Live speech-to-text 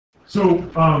So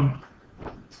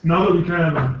now that we kind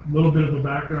of have a little bit of a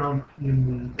background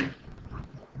in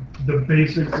the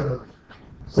basics of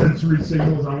sensory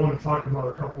signals, I want to talk about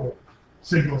a couple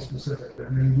signal specific.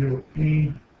 I'm going to deal with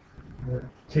pain,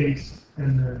 taste,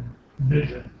 and then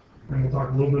vision. And we'll talk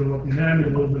a little bit about the anatomy,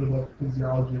 a little bit about the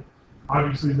physiology.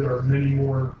 Obviously, there are many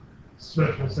more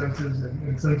special senses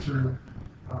and sensory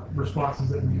responses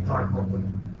that we can talk about, but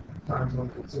times when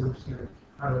it serves to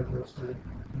highlight those three.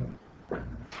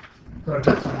 Try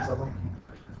to get sense of them.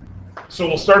 So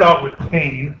we'll start out with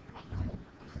pain.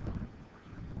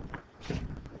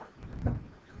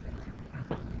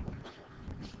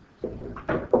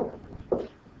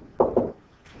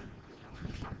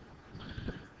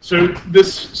 So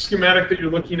this schematic that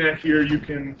you're looking at here, you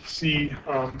can see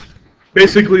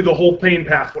basically the whole pain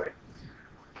pathway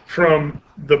from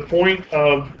the point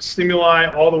of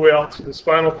stimuli all the way out to the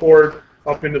spinal cord,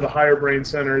 up into the higher brain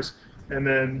centers, and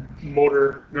then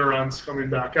motor neurons coming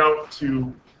back out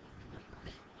to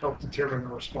help determine the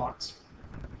response.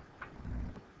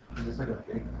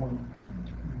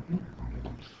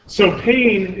 So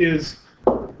pain is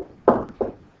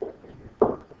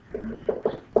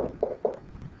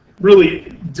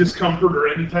really discomfort or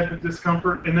any type of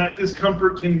discomfort, and that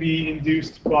discomfort can be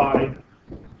induced by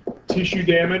tissue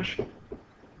damage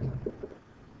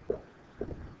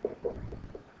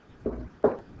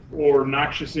or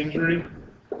noxious injury.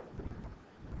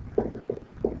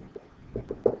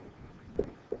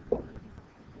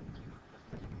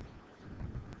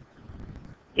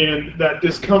 And that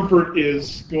discomfort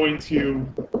is going to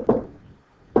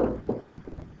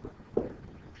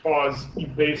cause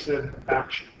evasive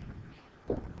action.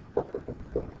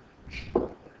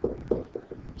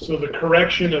 So the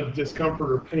correction of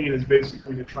discomfort or pain is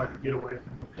basically to try to get away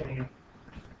from the pain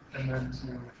and then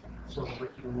to sort of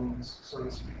lick your wounds, so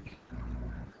to speak.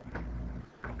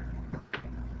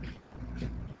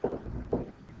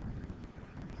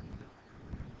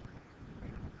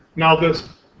 Now this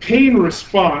pain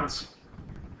response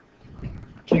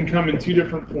can come in two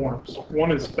different forms.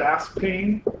 One is fast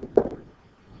pain.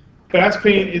 Fast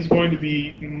pain is going to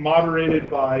be moderated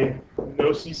by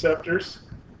nociceptors.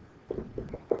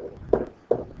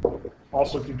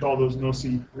 Also can call those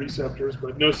nociceptors,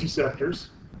 but nociceptors.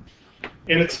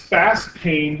 And it's fast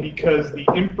pain because the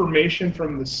information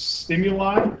from the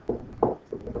stimuli,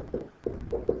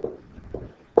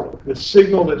 the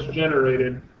signal that's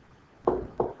generated,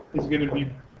 is going to be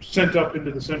sent up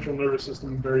into the central nervous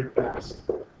system very fast.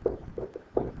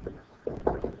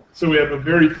 So we have a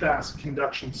very fast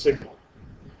conduction signal.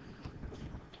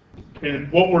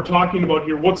 And what we're talking about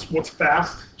here, what's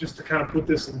fast, just to kind of put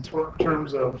this in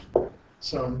terms of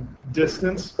some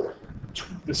distance,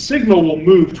 the signal will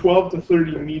move 12 to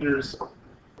 30 meters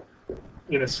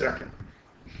in a second.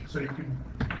 So you can,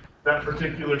 that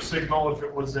particular signal, if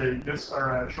it was a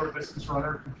short distance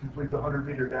runner, could complete the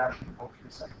 100-meter dash in about 3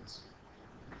 seconds.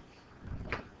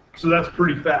 So that's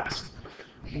pretty fast.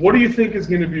 What do you think is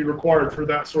going to be required for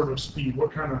that sort of speed?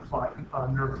 What kind of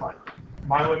nerve fiber?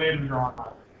 Myelinated or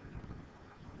non-myelinated?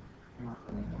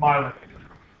 Myelinated.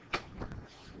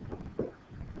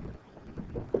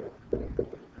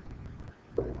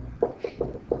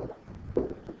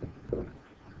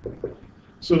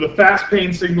 So the fast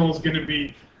pain signal is going to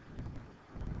be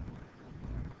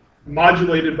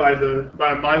modulated by a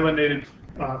myelinated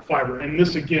fiber. And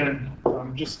this again,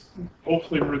 just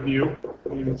hopefully review.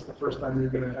 I mean, it's the first time you're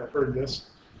going to have heard this.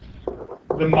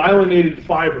 The myelinated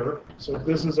fiber, so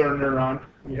this is our neuron.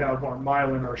 We have our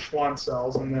myelin, our Schwann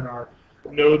cells, and then our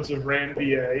nodes of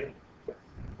Ranvier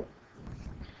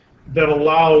that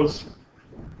allows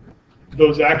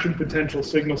those action potential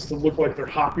signals to look like they're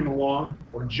hopping along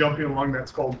or jumping along.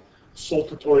 That's called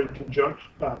saltatory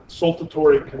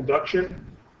conduction.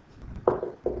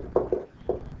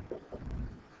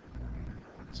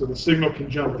 So the signal can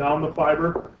jump down the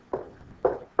fiber,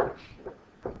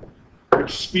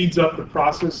 which speeds up the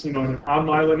process. You know, in an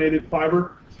unmyelinated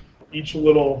fiber, each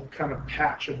little kind of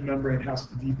patch of membrane has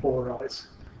to depolarize,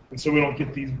 and so we don't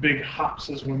get these big hops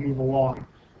as we move along.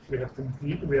 We have to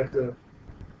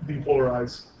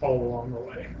depolarize all along the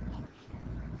way.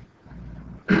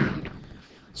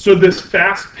 So this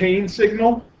fast pain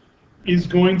signal is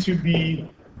going to be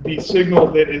the signal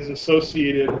that is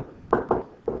associated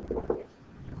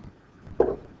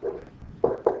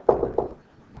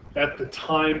at the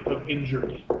time of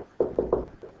injury.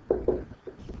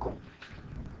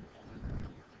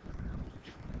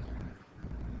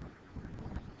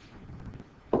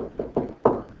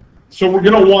 So we're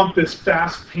going to want this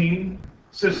fast pain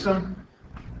system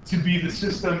to be the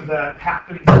system that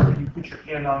happens when you put your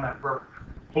hand on that burn.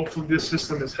 Hopefully this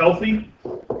system is healthy,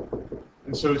 and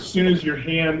And so as soon as your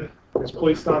hand is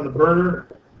placed on the burner,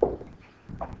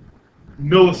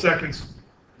 milliseconds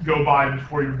go by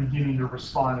before you're beginning to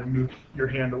respond and move your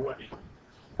hand away.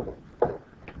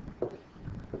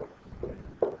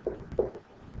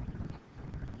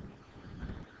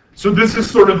 So this is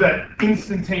sort of that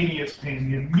instantaneous pain.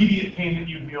 The immediate pain that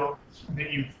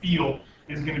you feel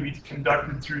is going to be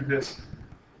conducted through this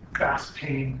fast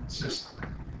pain system.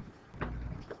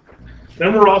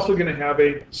 Then we're also going to have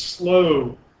a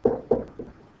slow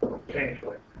pain.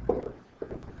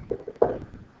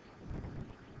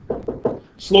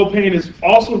 Slow pain is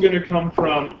also going to come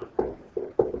from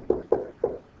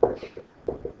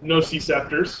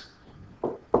nociceptors.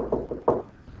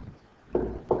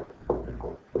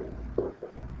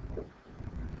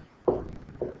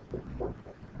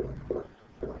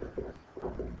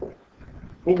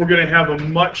 But we're going to have a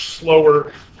much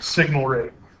slower signal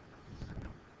rate.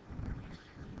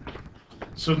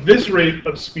 So this rate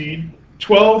of speed,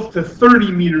 12 to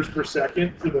 30 meters per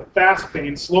second for the fast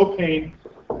pain. Slow pain,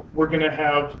 we're going to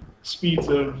have speeds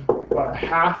of about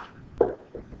 0.5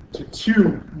 to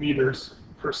 2 meters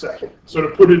per second. So to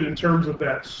put it in terms of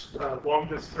that long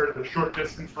distance or the short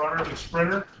distance runner, the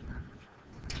sprinter,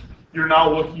 you're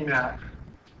now looking at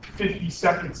 50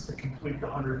 seconds to complete the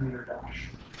 100-meter dash.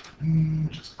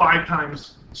 Just 5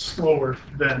 times slower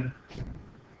than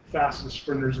fastest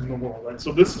sprinters in the world, right?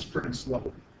 So this is pretty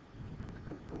slow.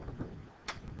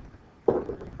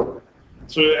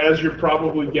 So as you're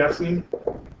probably guessing,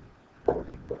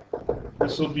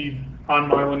 this will be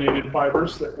unmyelinated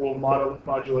fibers that will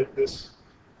modulate this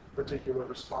particular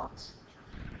response.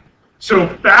 So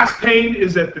fast pain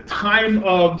is at the time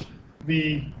of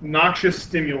the noxious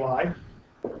stimuli.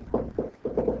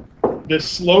 The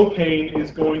slow pain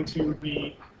is going to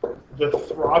be the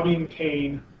throbbing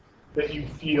pain that you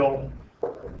feel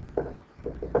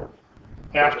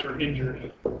after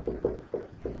injury.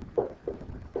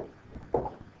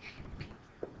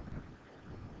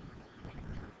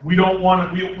 We don't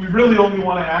want to. We really only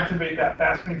want to activate that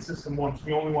fast pain system once.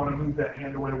 We only want to move that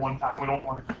hand away one time. We don't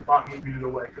want to keep on moving it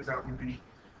away because that would be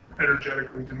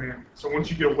energetically demanding. So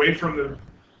once you get away from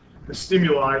the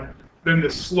stimuli, then the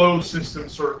slow system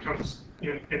sort of comes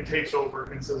in and takes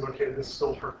over and says, okay, this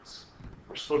still hurts.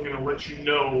 We're still going to let you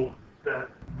know that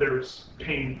there's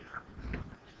pain.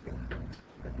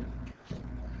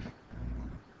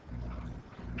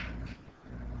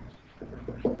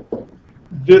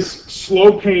 This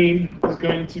slow pain is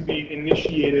going to be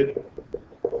initiated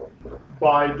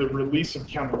by the release of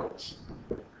chemicals.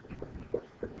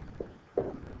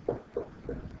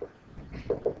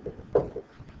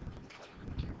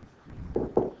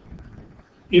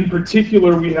 In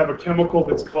particular, we have a chemical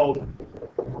that's called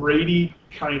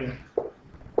bradykinin.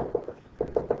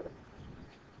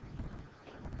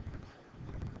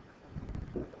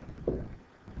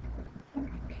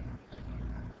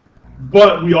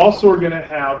 But we also are going to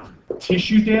have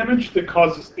tissue damage that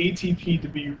causes ATP to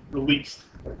be released.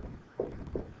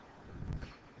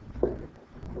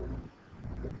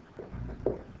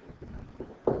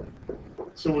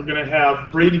 So we're going to have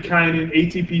bradykinin,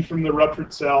 ATP from the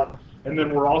ruptured cell, and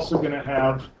then we're also going to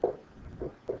have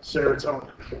serotonin.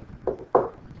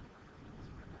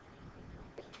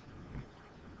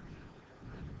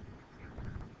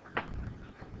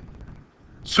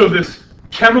 So this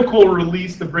chemical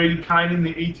release, the bradykinin,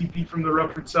 the ATP from the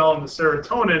ruptured cell, and the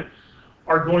serotonin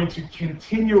are going to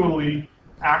continually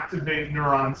activate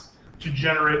neurons to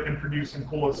generate and produce and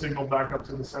pull a signal back up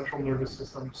to the central nervous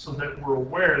system so that we're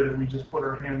aware that we just put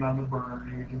our hand on the burner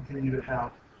and we continue to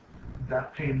have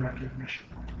that pain recognition.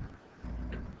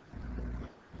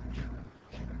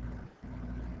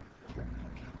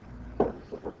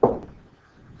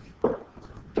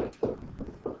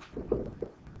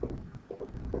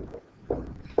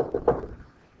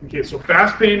 Okay, so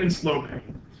fast pain and slow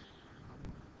pain.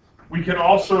 We can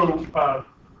also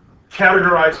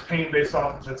categorize pain based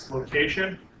off of its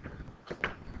location.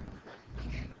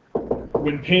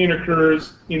 When pain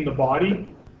occurs in the body,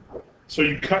 so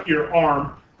you cut your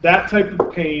arm, that type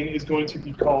of pain is going to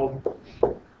be called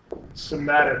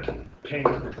somatic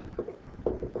pain.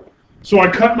 So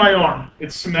I cut my arm.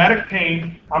 It's somatic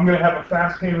pain. I'm going to have a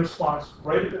fast pain response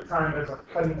right at the time as I'm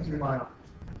cutting through my arm.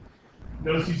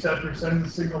 Nociceptor sends the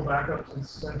signal back up to the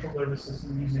central nervous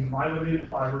system using myelinated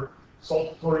fiber,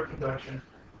 saltatory conduction.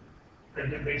 I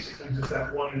get basically just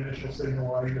that one initial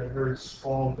signal. I get a very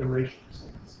small duration of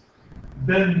signals.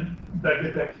 Then I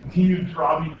get that continued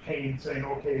throbbing pain saying,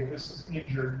 okay, this is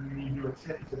injured, you need to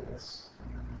attend to this.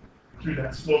 Through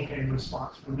that slow pain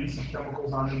response, releasing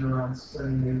chemicals on the neurons,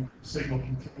 sending the signal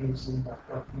continuously back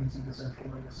up into the central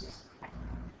nervous system.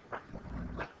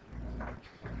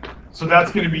 So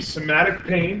that's going to be somatic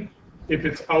pain if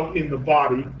it's out in the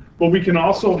body, but we can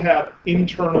also have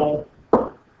internal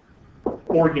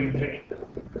organ pain.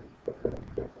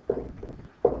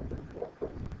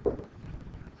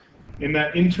 And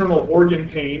that internal organ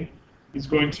pain is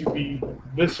going to be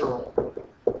visceral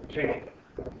pain.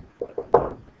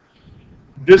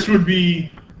 This would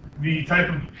be the type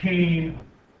of pain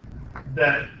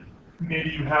that maybe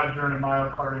you have during a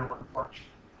myocardial infarction,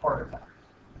 heart attack.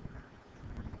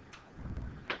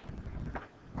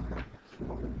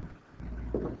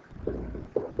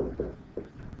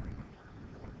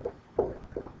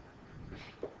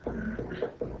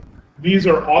 These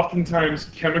are oftentimes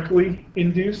chemically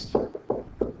induced.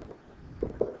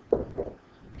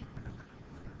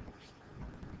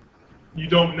 You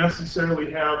don't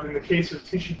necessarily have, in the case of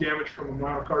tissue damage from a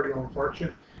myocardial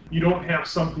infarction, you don't have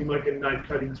something like a knife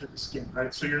cutting through the skin,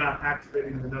 right? So you're not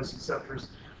activating the nociceptors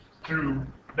through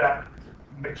that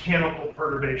mechanical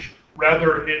perturbation.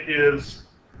 Rather, it is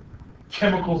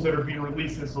chemicals that are being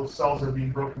released as those cells are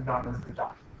being broken down as they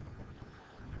die.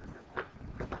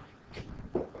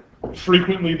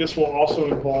 Frequently, this will also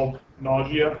involve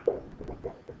nausea.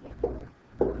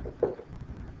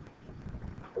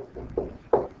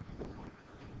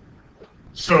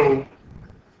 So,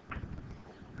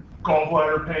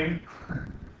 gallbladder pain.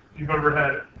 If you've ever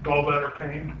had gallbladder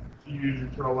pain, you usually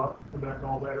throw up with that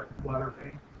gallbladder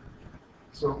pain.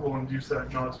 So it will induce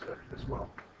that nausea as well.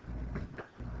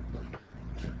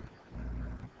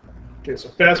 Okay, so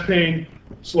fast pain,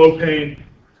 slow pain,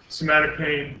 somatic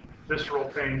pain, visceral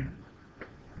pain.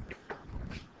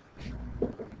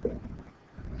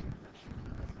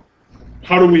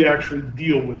 How do we actually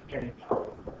deal with pain?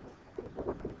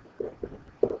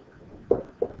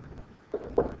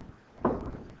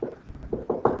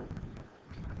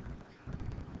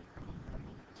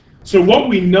 So what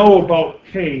we know about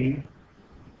pain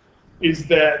is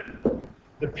that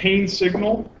the pain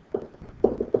signal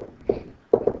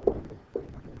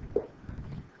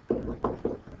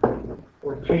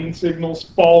or pain signals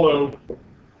follow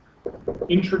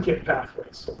intricate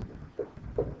pathways.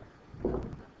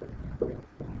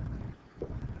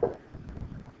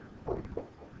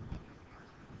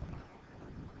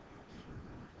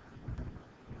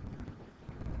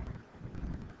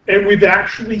 And we've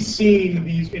actually seen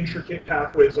these intricate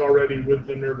pathways already with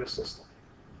the nervous system.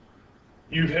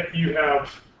 You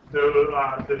have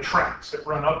the tracks that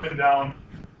run up and down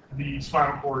the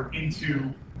spinal cord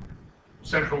into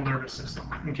central nervous system.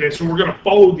 Okay, so we're going to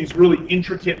follow these really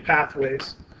intricate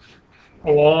pathways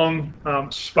along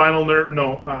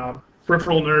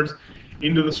peripheral nerves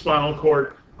into the spinal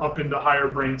cord up into higher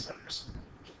brain centers.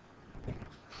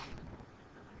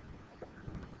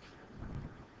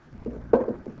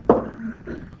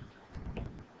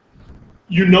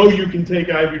 You know you can take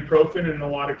ibuprofen, and in a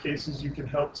lot of cases you can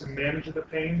help to manage the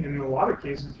pain, and in a lot of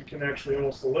cases you can actually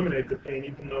almost eliminate the pain,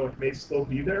 even though it may still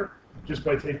be there, just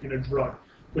by taking a drug.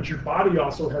 But your body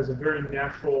also has a very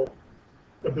natural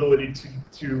ability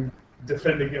to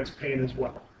defend against pain as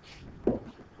well.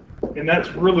 And that's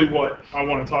really what I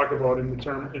want to talk about in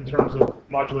terms of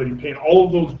modulating pain. All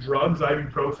of those drugs,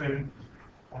 ibuprofen,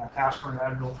 aspirin,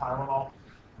 Advil, Tylenol,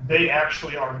 they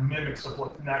actually are mimics of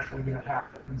what's naturally going to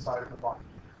happen inside of the body.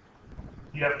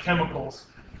 You have chemicals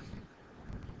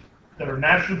that are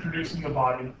naturally produced in the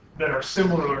body that are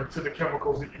similar to the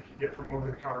chemicals that you can get from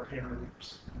over-the-counter pain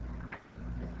relievers.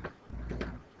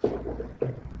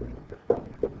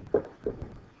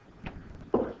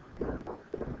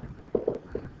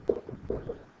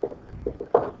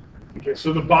 Okay,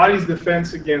 so the body's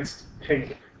defense against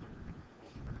pain.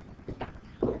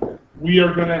 We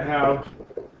are going to have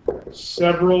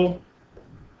several,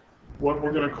 what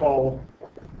we're going to call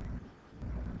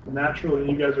naturally,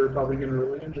 you guys are probably going to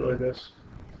really enjoy this.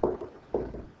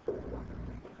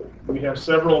 We have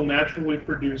several naturally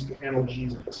produced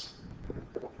analgesics.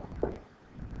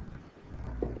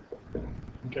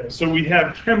 Okay, so we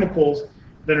have chemicals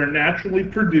that are naturally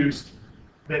produced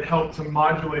that help to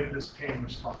modulate this pain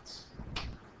response.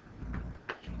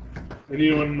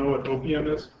 Anyone know what opium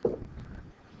is?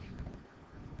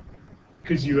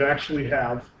 Because you actually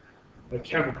have a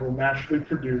chemical naturally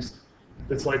produced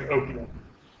that's like opium.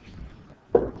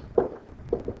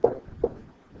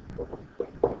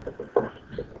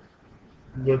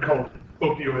 They're called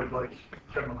opioid-like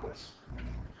chemicals.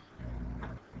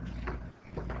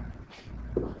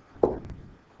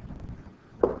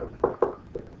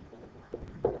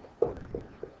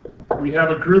 We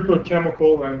have a group of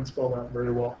chemicals, I didn't spell that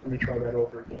very well, let me try that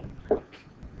over again.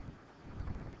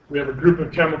 We have a group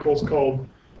of chemicals called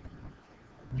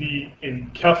the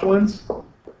enkephalins,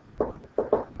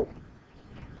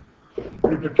 a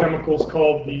group group of chemicals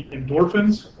called the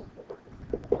endorphins,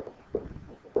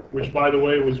 which, by the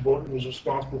way, was what was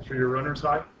responsible for your runner's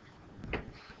high.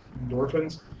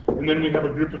 Endorphins. And then we have a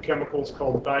group of chemicals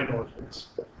called dynorphins.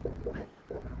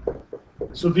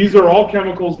 So these are all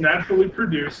chemicals naturally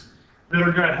produced that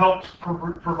are going to help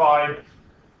provide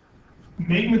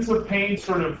maintenance of pain,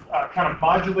 sort of kind of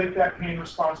modulate that pain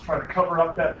response, try to cover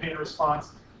up that pain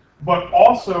response, but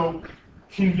also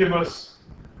can give us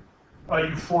a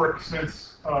euphoric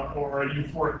sense or a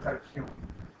euphoric type feeling.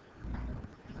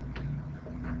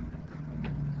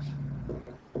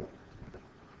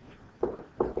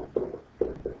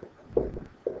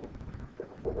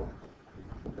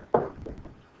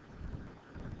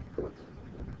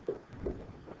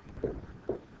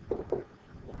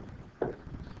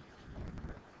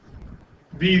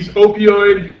 These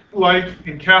opioid-like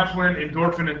enkephalin,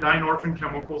 endorphin, and dynorphin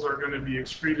chemicals are going to be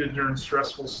excreted during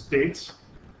stressful states.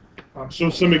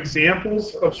 So some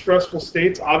examples of stressful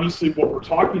states, obviously what we're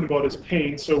talking about is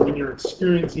pain. So when you're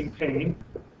experiencing pain,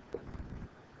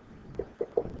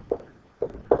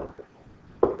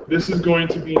 this is going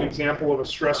to be an example of a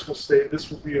stressful state. This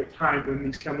will be a time when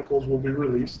these chemicals will be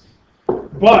released.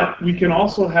 But we can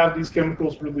also have these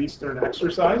chemicals released during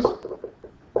exercise,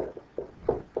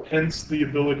 hence the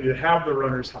ability to have the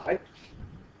runner's high,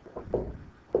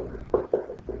 or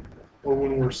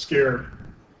when we're scared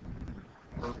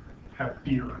or have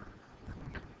fear.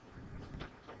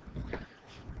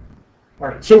 All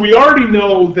right, so we already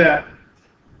know that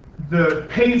the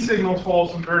pain signals follow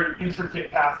some very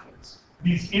intricate pathways.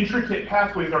 These intricate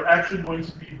pathways are actually going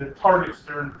to be the targets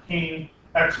during pain,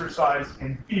 exercise,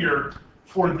 and fear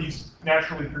for these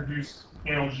naturally produced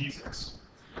analgesics.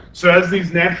 So as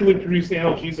these naturally produced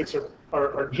analgesics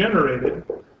are generated,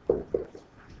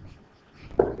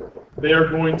 they are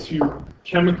going to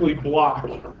chemically block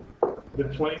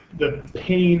the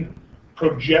pain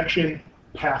projection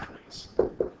pathways.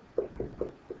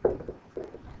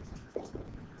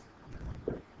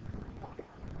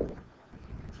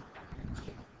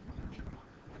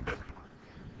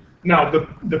 Now,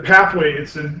 the pathway,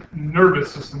 it's a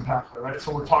nervous system pathway, right?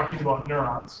 So we're talking about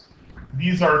neurons.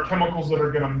 These are chemicals that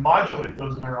are going to modulate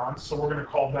those neurons, so we're going to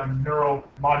call them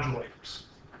neuromodulators.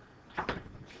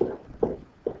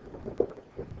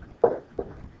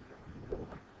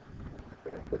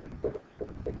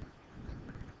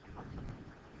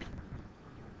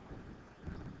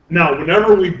 Now,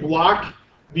 whenever we block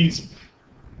these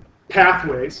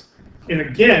pathways, and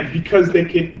again, because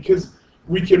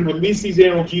we can release these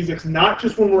analgesics not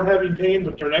just when we're having pain,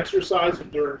 but during exercise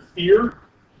and during fear,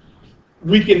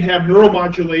 we can have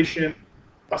neuromodulation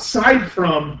aside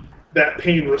from that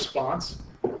pain response,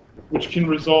 which can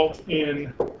result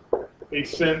in a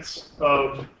sense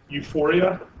of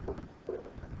euphoria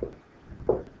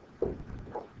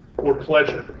or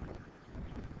pleasure.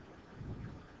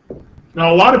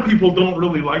 Now, a lot of people don't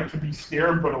really like to be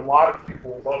scared, but a lot of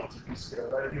people love to be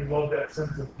scared, right? You love that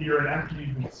sense of fear, and after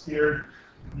you've been scared,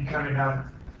 you kind of have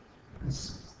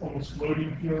this almost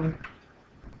floating feeling.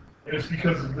 And it's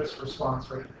because of this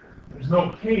response right here. There's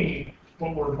no pain,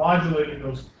 but we're modulating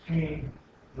those pain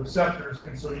receptors,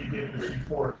 and so you get this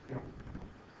euphoric feeling.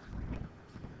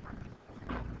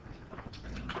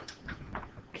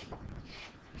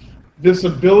 This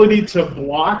ability to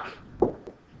block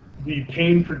the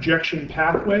pain projection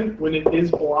pathway, when it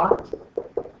is blocked,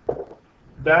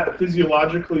 that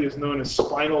physiologically is known as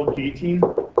spinal gating.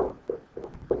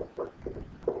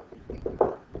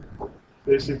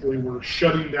 Basically, we're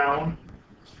shutting down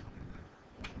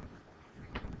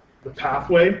the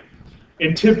pathway.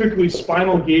 And typically,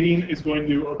 spinal gating is going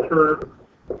to occur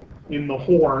in the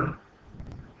horn.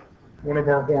 One of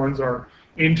our horns, our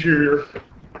anterior,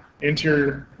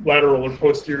 lateral, or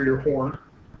posterior horn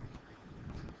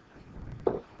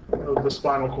of the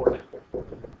spinal cord.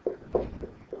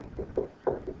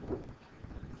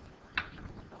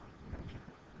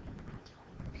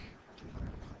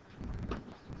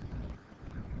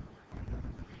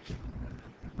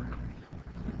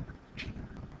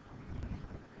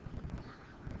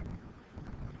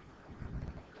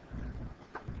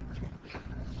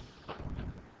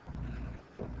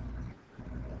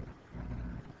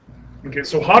 Okay,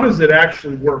 so how does it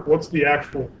actually work? What's the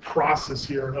actual process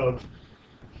here of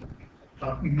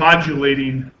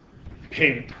modulating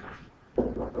pain?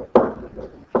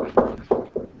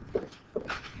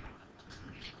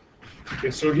 Okay,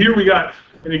 so here we got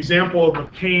an example of a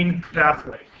pain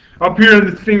pathway. Up here in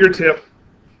the fingertip,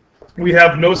 we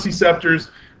have nociceptors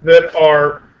that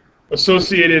are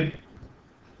associated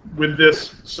with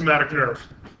this somatic nerve.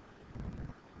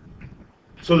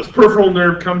 So this peripheral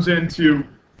nerve comes into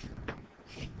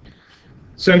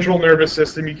central nervous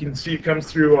system. You can see it comes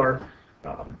through our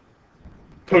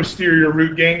posterior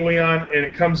root ganglion, and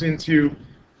it comes into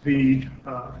the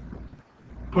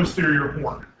posterior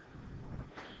horn.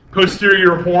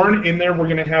 Posterior horn, in there we're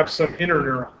going to have some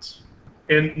interneurons.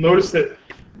 And notice that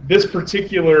this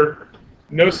particular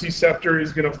nociceptor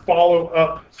is going to follow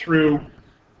up through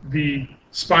the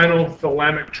spinal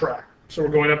thalamic tract. So we're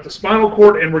going up the spinal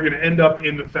cord, and we're going to end up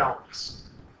in the thalamus.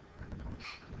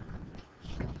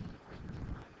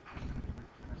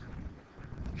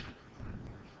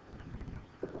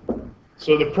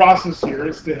 So the process here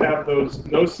is to have those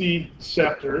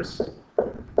nociceptors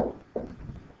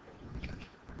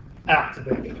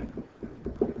activated.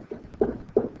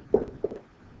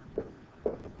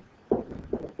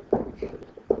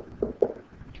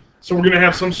 So we're going to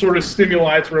have some sort of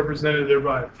stimuli. It's represented there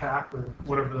by a tack or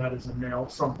whatever that is, a nail,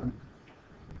 something.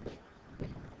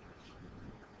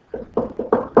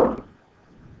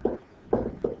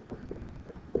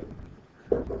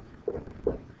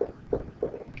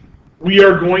 We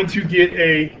are going to get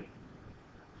a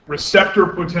receptor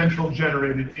potential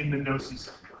generated in the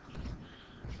nociceptor.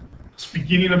 It's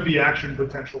beginning of the action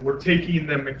potential. We're taking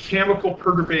the mechanical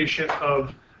perturbation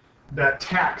of that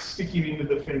tack sticking into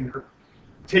the finger,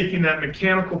 taking that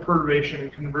mechanical perturbation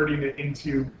and converting it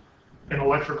into an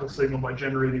electrical signal by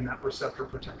generating that receptor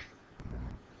potential.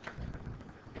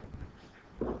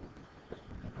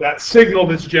 That signal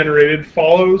that's generated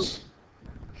follows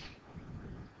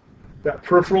that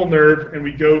peripheral nerve, and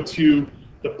we go to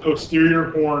the posterior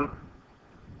horn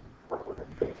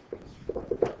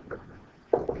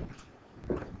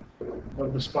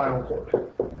of the spinal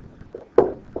cord.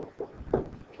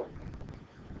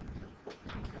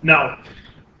 Now,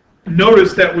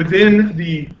 notice that within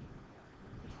the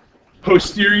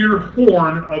posterior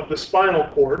horn of the spinal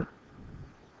cord,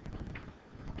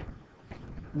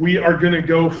 we are going to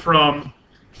go from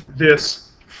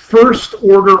this first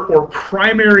order or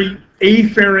primary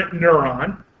afferent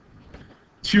neuron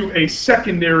to a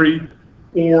secondary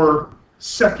or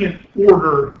second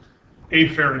order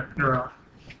afferent neuron.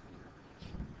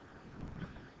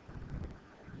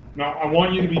 Now, I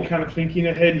want you to be kind of thinking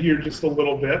ahead here just a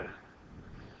little bit.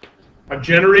 I've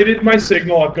generated my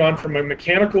signal. I've gone from a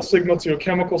mechanical signal to a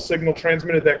chemical signal,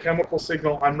 transmitted that chemical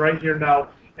signal. I'm right here now,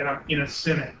 and I'm in a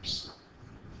synapse.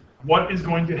 What is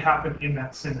going to happen in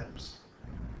that synapse?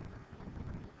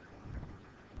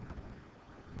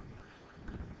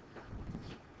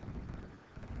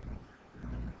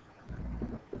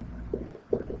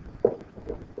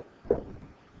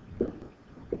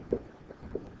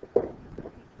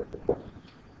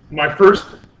 My first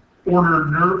order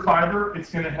nerve fiber, it's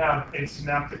going to have a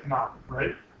synaptic knot,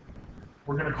 right?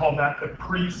 We're going to call that the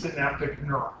presynaptic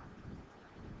neuron.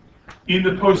 In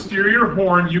the posterior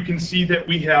horn, you can see that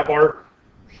we have our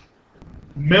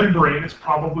membrane, it's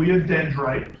probably a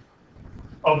dendrite,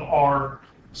 of our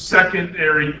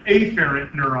secondary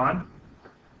afferent neuron,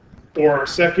 or our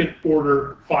second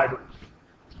order fiber.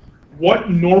 What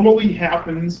normally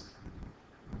happens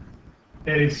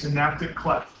at a synaptic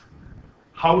cleft?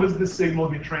 How does the signal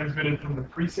get transmitted from the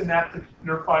presynaptic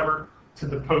nerve fiber to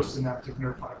the postsynaptic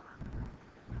nerve fiber?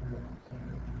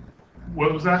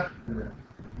 What was that?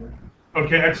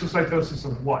 Okay, exocytosis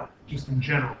of what? Just in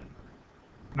general.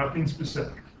 Nothing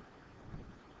specific.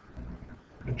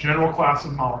 A general class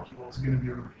of molecules is going to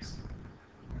be released.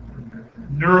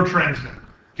 Neurotransmitter.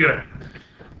 Good.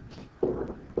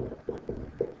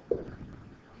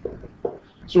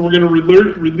 So we're going to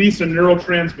release a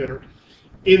neurotransmitter.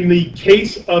 In the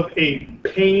case of a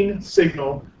pain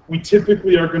signal, we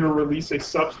typically are going to release a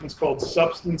substance called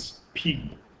substance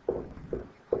P.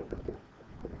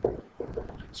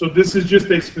 So this is just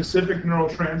a specific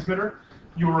neurotransmitter.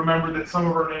 You'll remember that some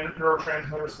of our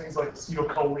neurotransmitters, things like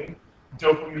acetylcholine,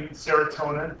 dopamine,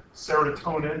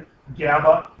 serotonin,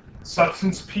 GABA.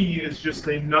 Substance P is just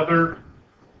another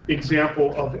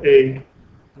example of a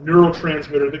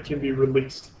neurotransmitter that can be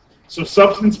released. So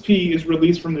substance P is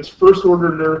released from this first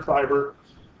order nerve fiber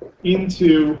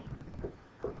into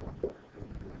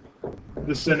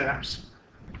the synapse.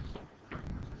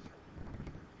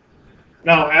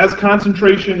 Now, as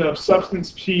concentration of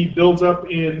substance P builds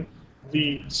up in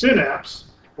the synapse,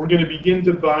 we're going to begin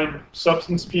to bind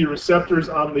substance P receptors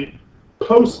on the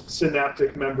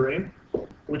postsynaptic membrane,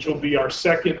 which will be our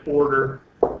second order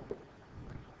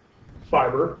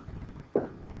fiber.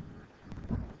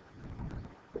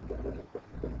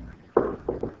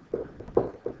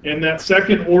 In that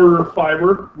second order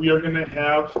fiber, we are going to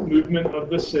have movement of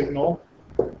the signal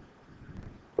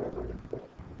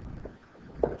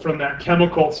from that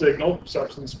chemical signal,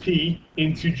 substance P,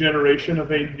 into generation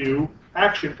of a new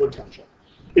action potential.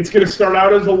 It's going to start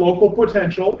out as a local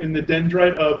potential in the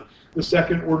dendrite of the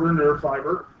second order nerve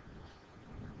fiber.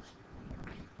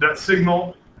 That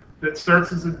signal that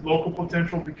starts as a local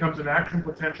potential becomes an action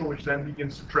potential, which then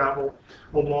begins to travel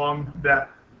along that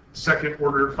second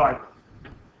order fiber.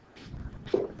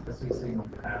 That's the signal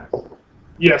pass.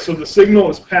 Yeah, so the signal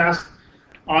is passed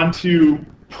onto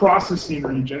processing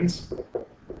regions.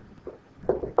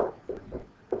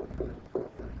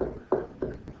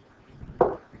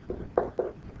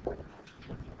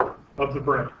 Of the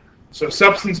brain. So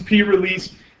substance P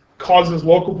release causes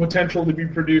local potential to be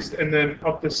produced and then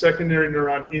up the secondary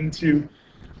neuron into,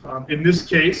 in this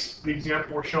case, the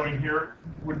example we're showing here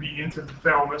would be into the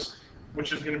thalamus,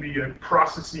 which is going to be a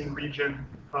processing region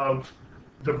of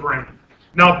the brain.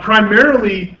 Now,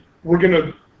 primarily, we're going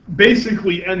to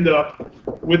basically end up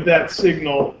with that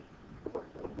signal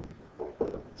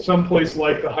someplace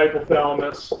like the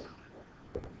hypothalamus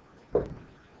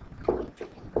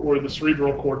or the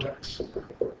cerebral cortex.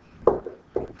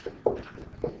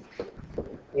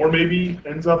 Or maybe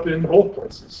ends up in both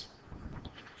places.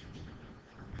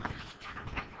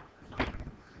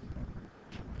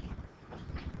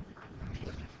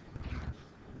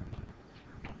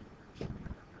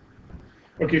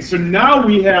 Okay, so now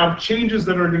we have changes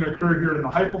that are going to occur here in the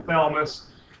hypothalamus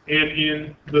and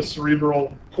in the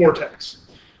cerebral cortex.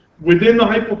 Within the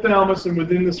hypothalamus and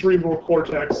within the cerebral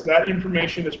cortex, that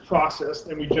information is processed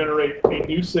and we generate a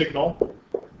new signal.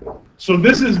 So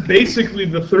this is basically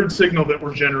the third signal that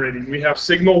we're generating. We have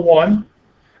signal 1,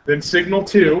 then signal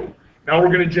 2. Now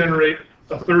we're going to generate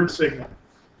a third signal.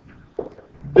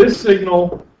 This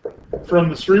signal from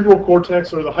the cerebral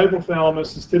cortex or the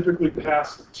hypothalamus is typically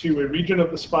passed to a region of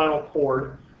the spinal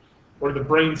cord, or the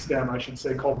brainstem, I should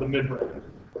say, called the midbrain.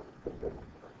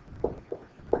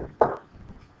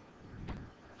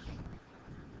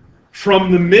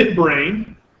 From the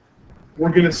midbrain, we're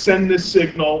going to send this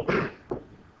signal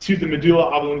to the medulla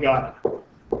oblongata.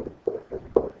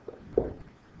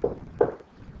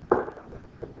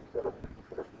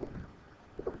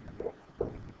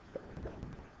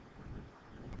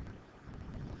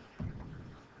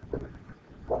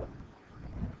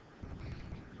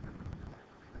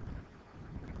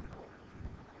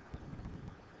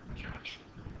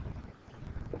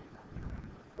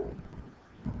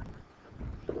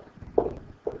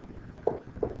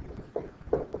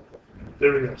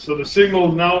 There we go. So the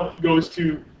signal now goes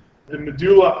to the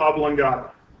medulla oblongata.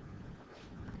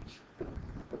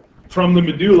 From the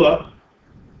medulla,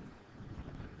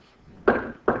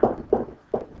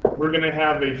 we're going to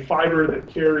have a fiber that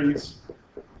carries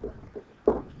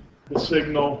the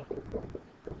signal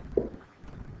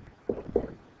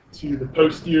to the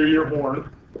posterior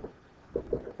horn.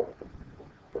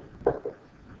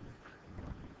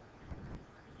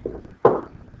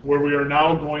 Where we are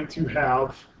now going to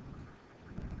have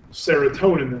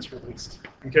serotonin that's released.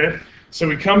 Okay, so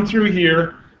we come through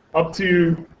here up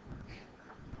to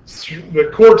the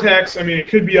cortex. I mean, it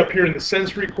could be up here in the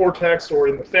sensory cortex or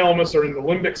in the thalamus or in the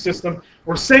limbic system.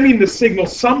 We're sending the signal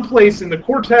someplace in the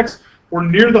cortex or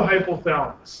near the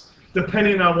hypothalamus,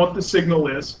 depending on what the signal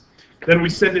is. Then we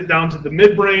send it down to the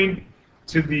midbrain,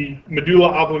 to the medulla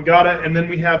oblongata, and then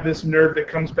we have this nerve that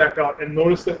comes back out. And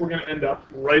notice that we're going to end up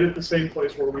right at the same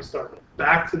place where we started,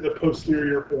 back to the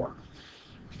posterior horn.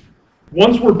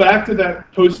 Once we're back to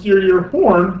that posterior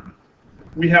horn,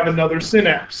 we have another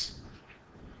synapse.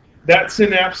 That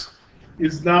synapse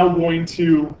is now going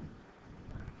to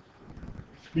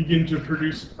begin to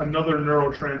produce another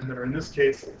neurotransmitter. In this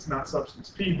case, it's not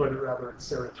substance P, but rather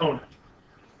it's serotonin.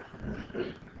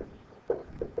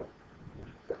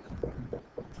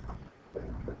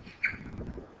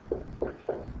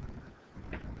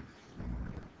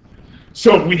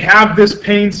 So we have this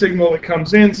pain signal that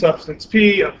comes in, substance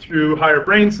P, up through higher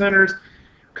brain centers.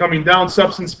 Coming down,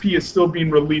 substance P is still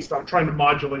being released. I'm trying to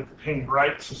modulate the pain,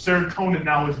 right? So serotonin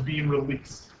now is being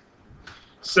released.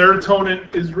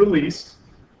 Serotonin is released,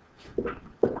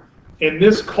 and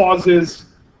this causes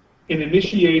an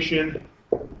initiation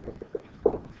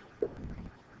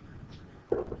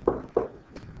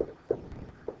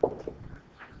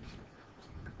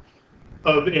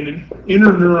of an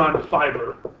interneuron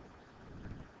fiber.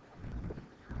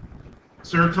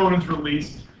 Serotonin's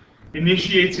released,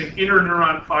 initiates an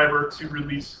interneuron fiber to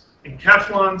release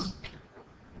encapsulons,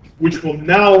 which will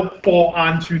now fall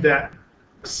onto that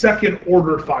second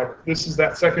order fiber. This is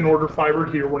that second order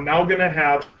fiber here. We're now going to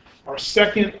have our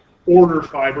second order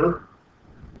fiber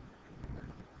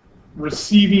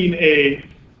receiving a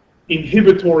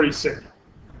inhibitory signal.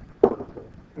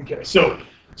 Okay, so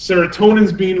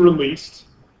serotonin's being released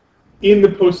in the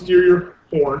posterior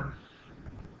horn.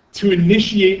 to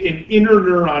initiate an inner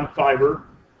neuron fiber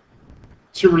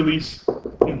to release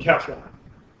enkephalin.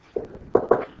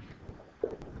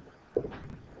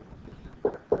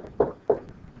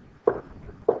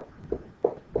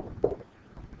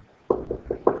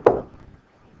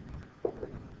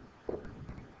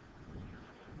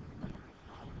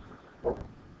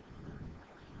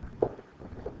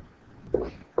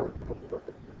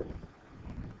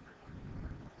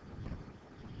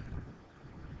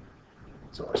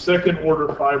 So our second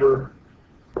order fiber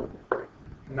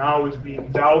now is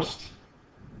being doused.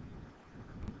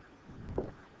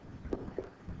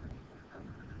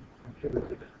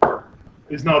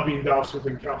 Is now being doused with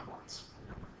enkephalins.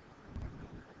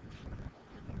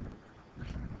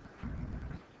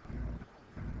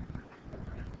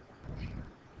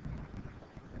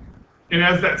 And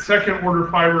as that second order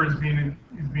fiber is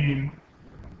being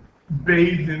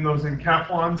bathed in those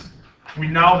enkephalins, we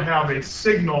now have a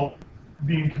signal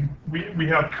we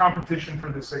have competition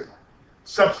for the signal.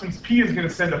 Substance P is going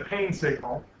to send a pain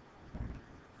signal.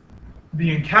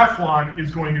 The enkephalin is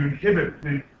going to inhibit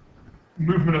the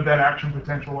movement of that action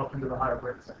potential up into the higher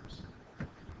brain centers.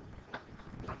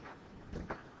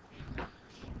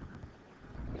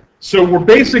 So we're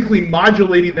basically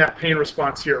modulating that pain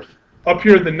response here. Up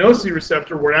here at the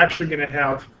nociceptor, we're actually going to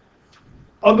have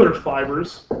other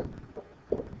fibers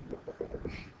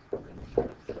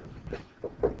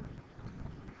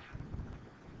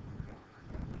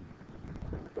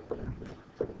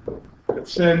that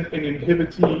send an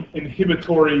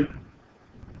inhibitory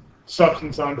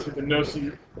substance onto the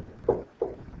nociceptor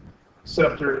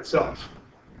itself.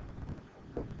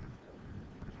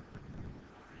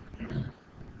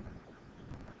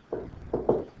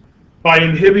 By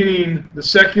inhibiting the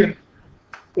second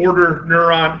order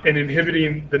neuron and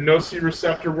inhibiting the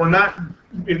nociceptor,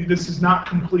 this is not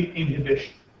complete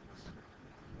inhibition.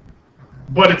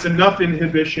 But it's enough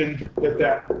inhibition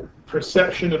that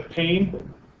perception of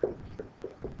pain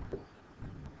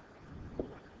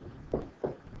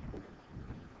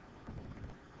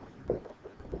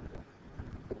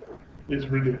is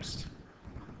reduced.